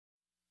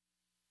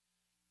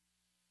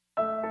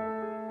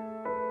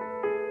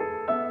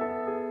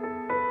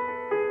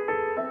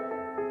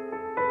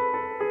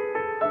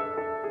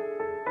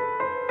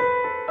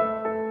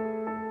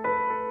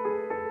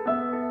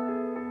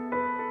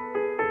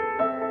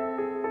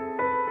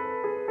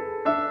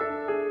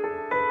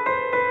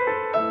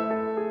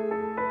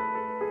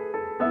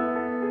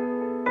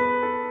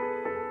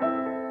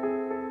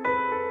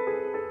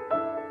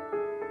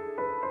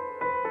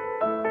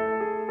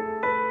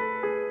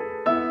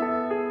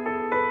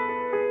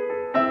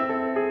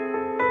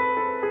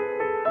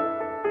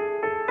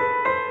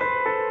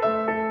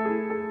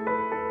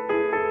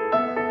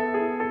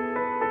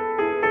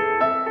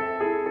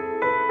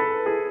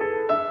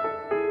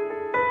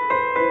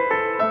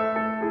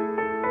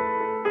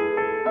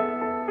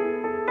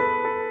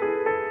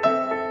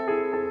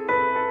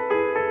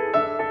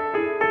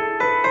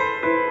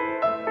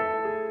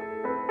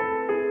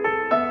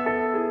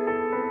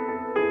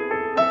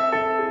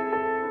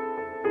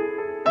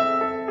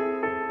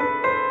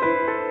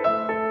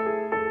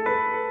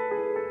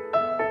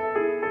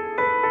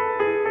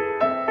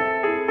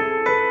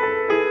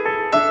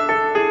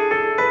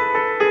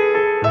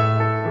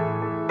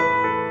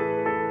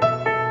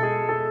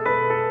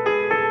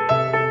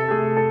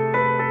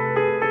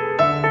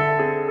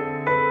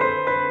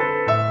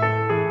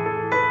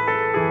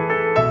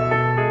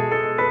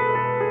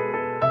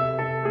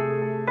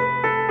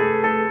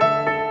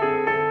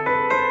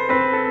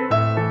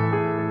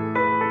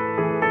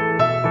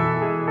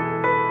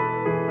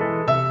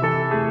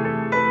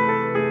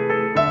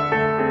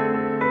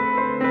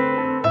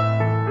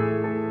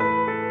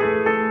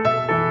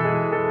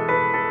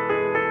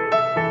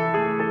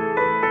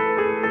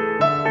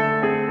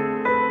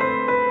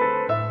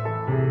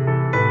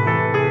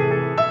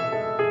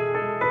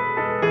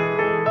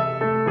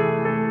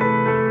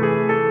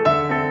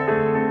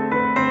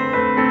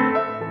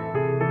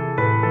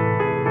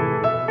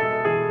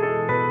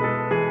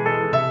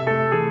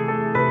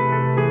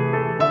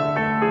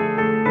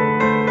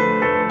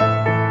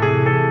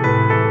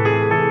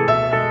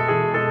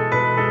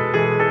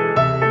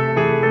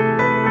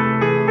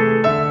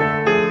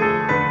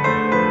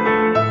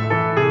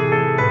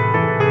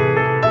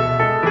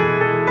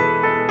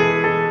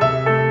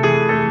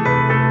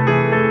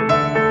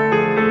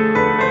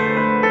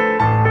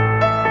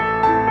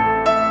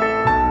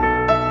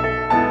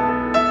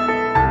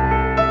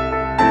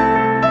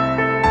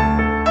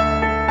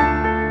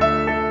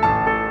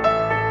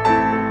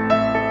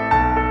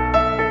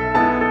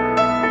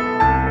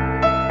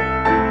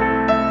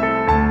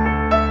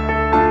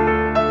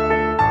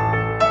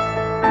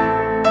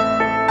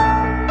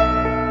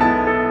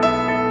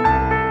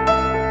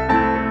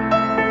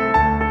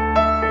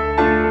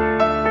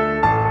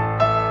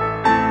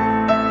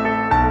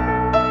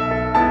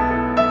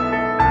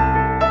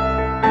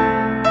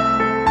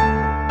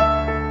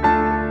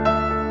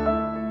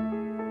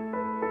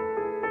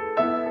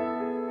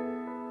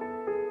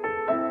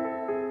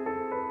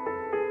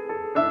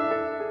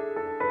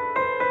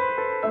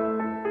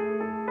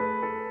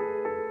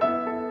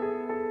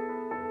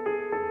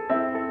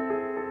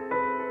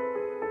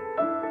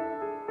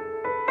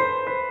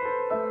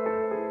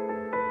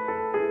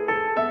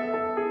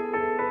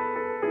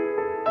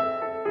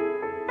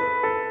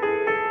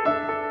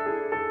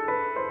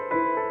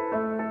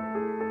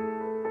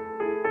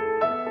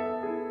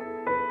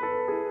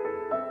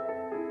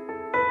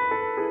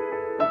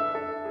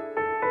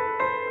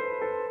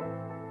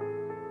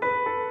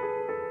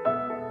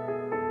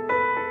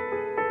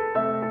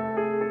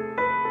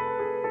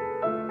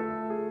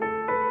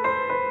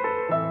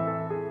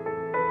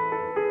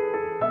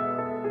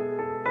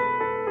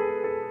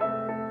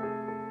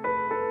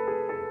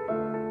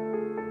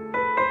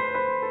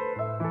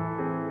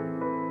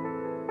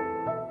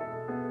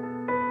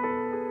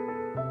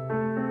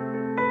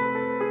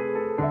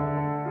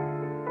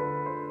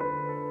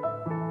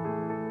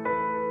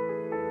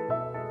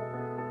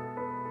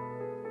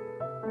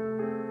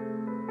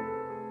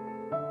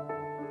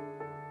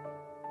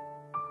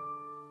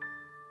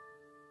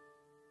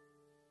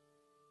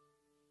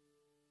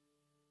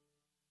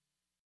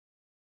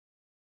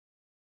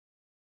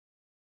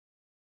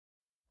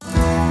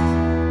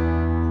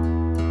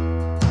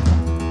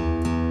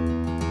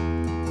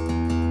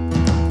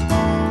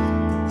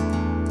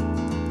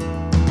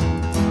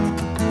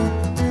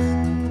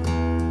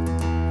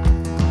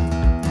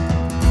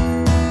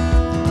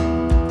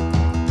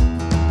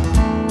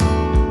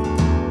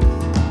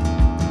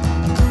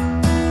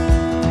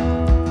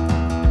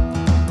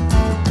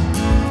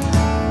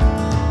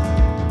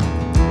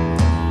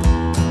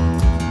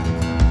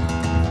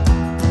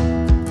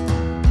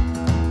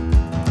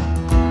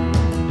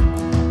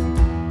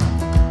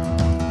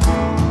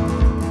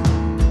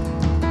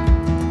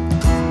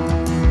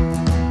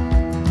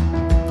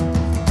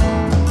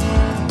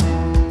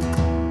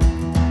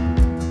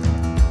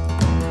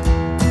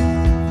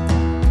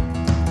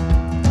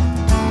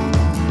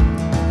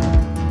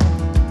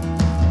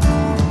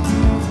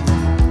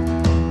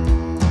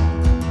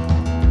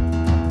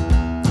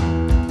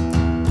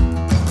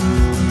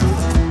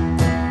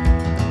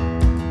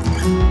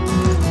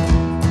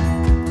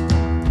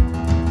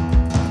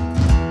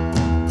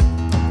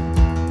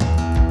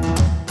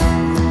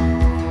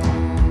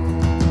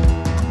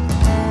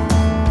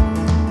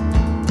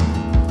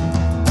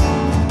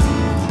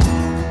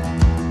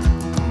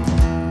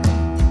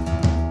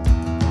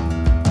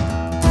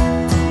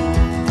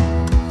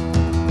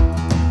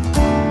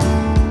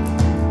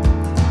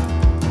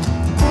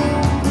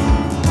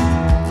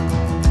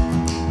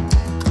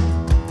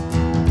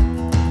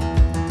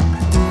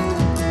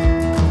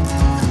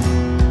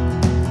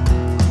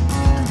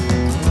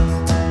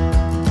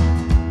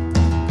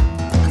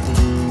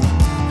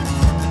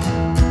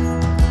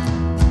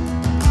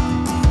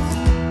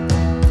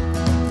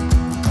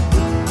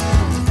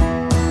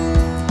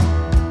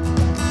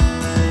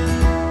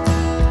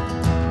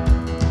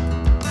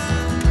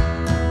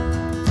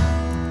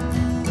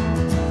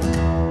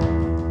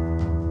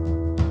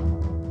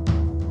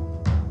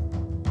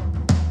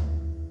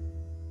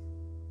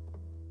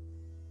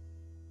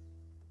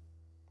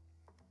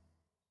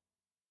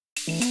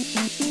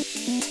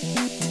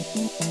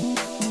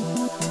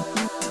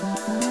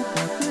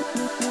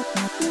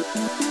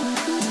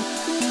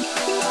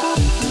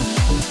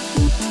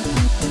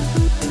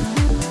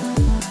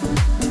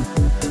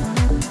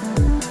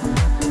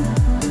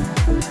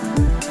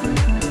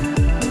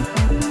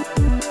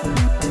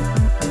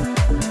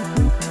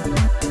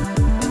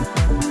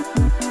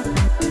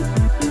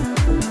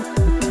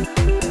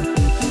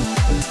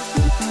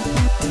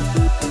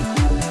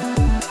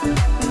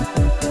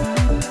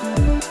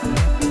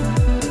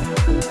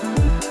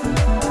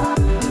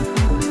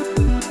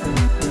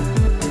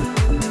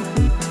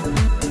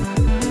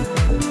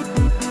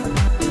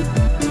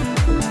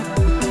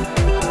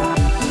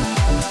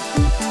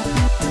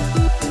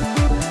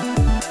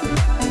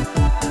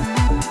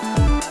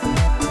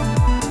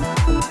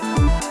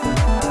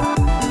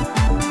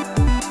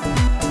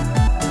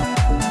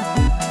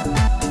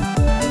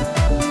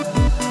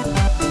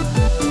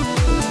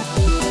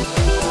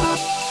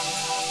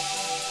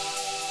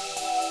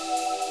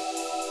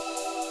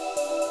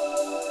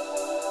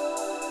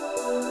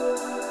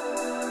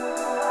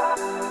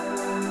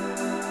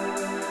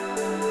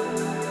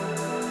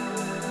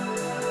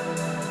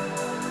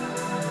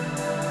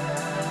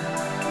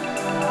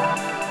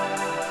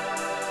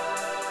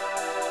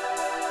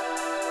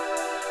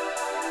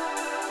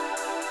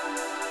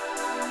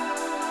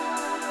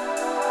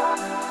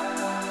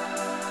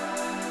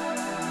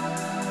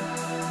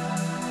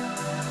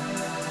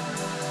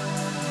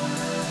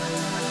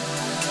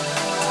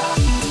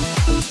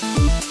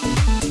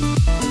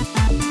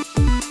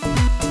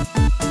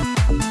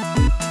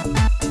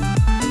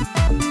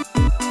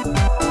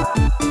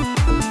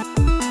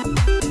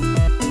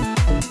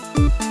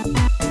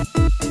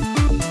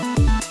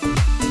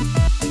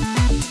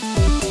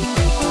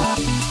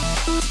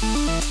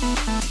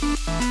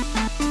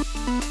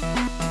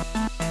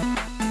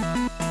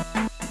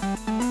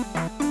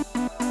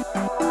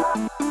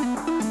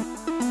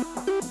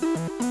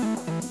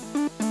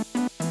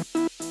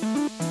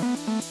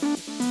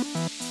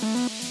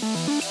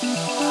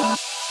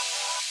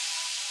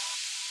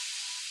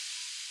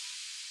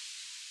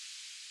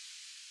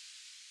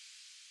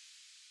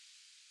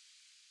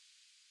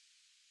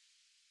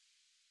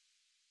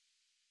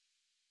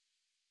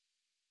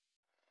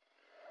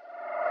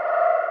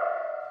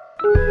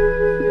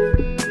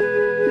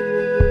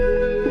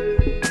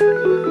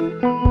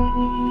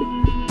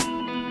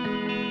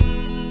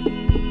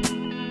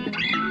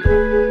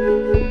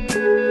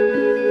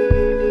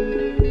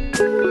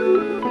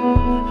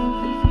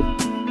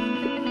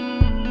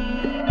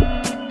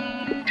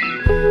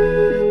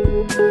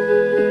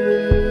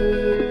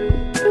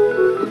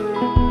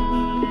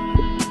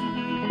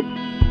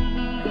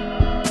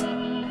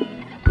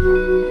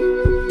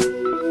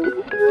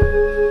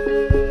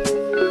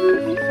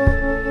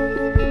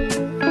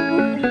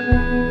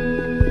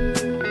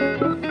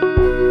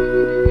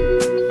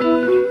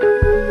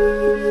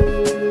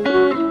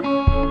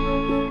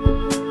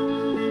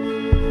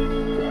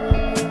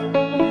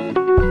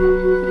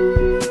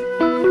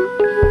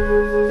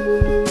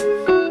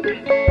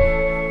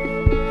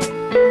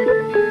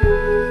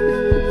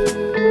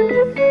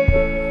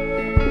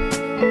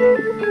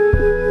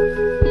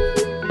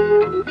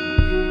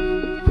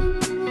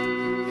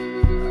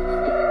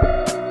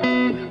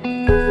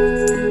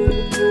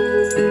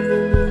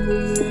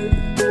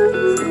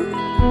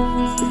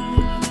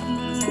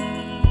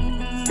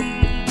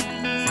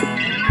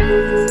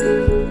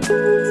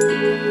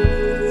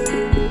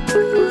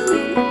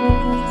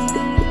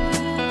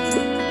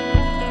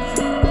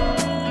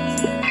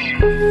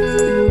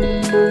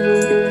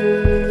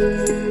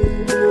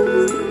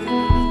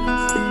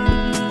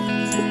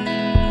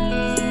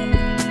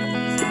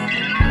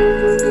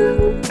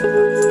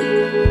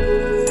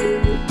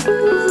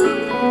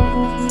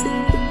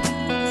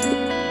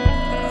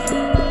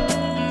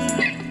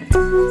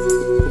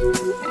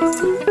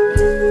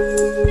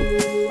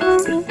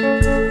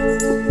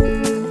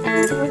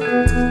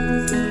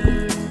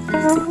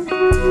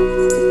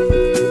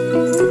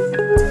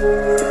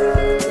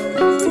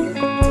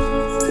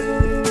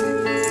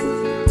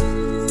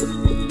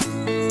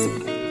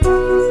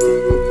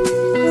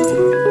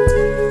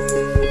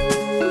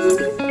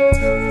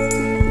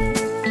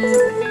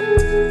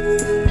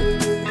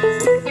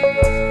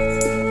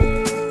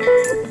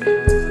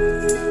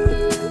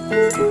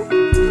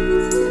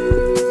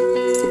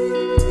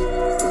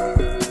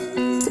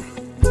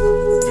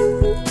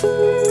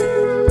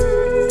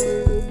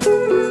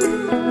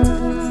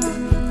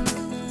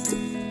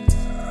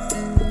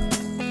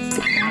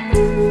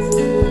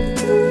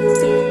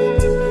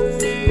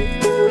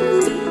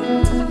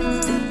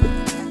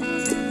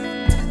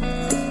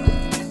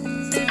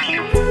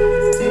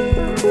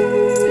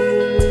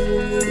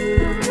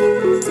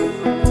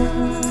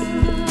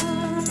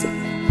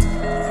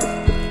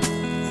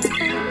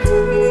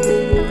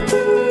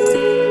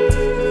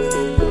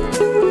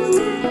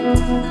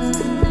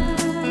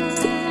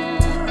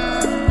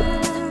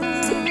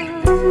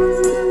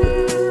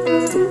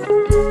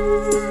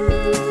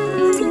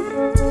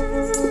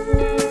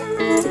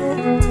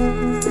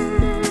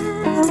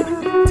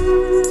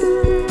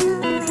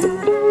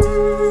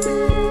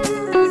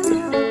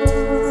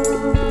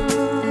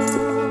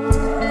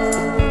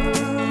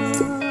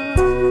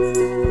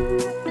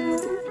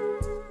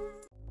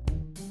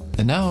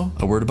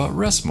word about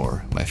Rest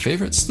More, my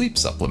favorite sleep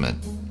supplement.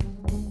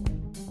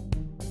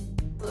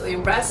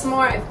 Rest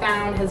More, I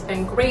found, has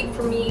been great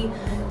for me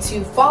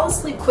to fall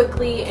asleep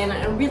quickly in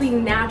a really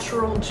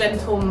natural,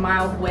 gentle,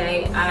 mild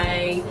way.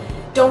 I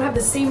don't have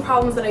the same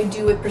problems that I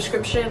do with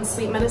prescription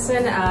sleep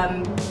medicine,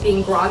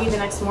 being groggy the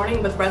next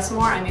morning. With Rest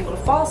More, I'm able to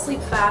fall asleep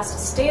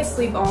fast, stay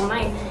asleep all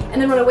night,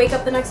 and then when I wake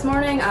up the next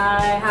morning,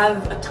 I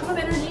have a ton of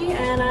energy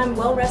and I'm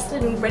well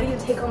rested and ready to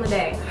take on the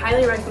day.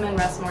 Highly recommend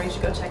Rest More. You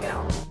should go check it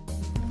out.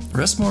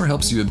 Rest More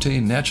helps you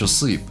obtain natural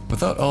sleep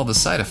without all the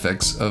side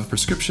effects of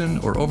prescription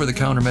or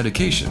over-the-counter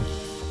medication.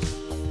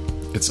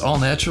 It's all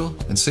natural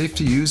and safe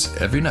to use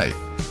every night.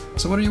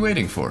 So what are you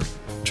waiting for?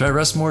 Try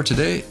Rest More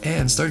today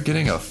and start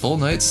getting a full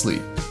night's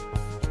sleep.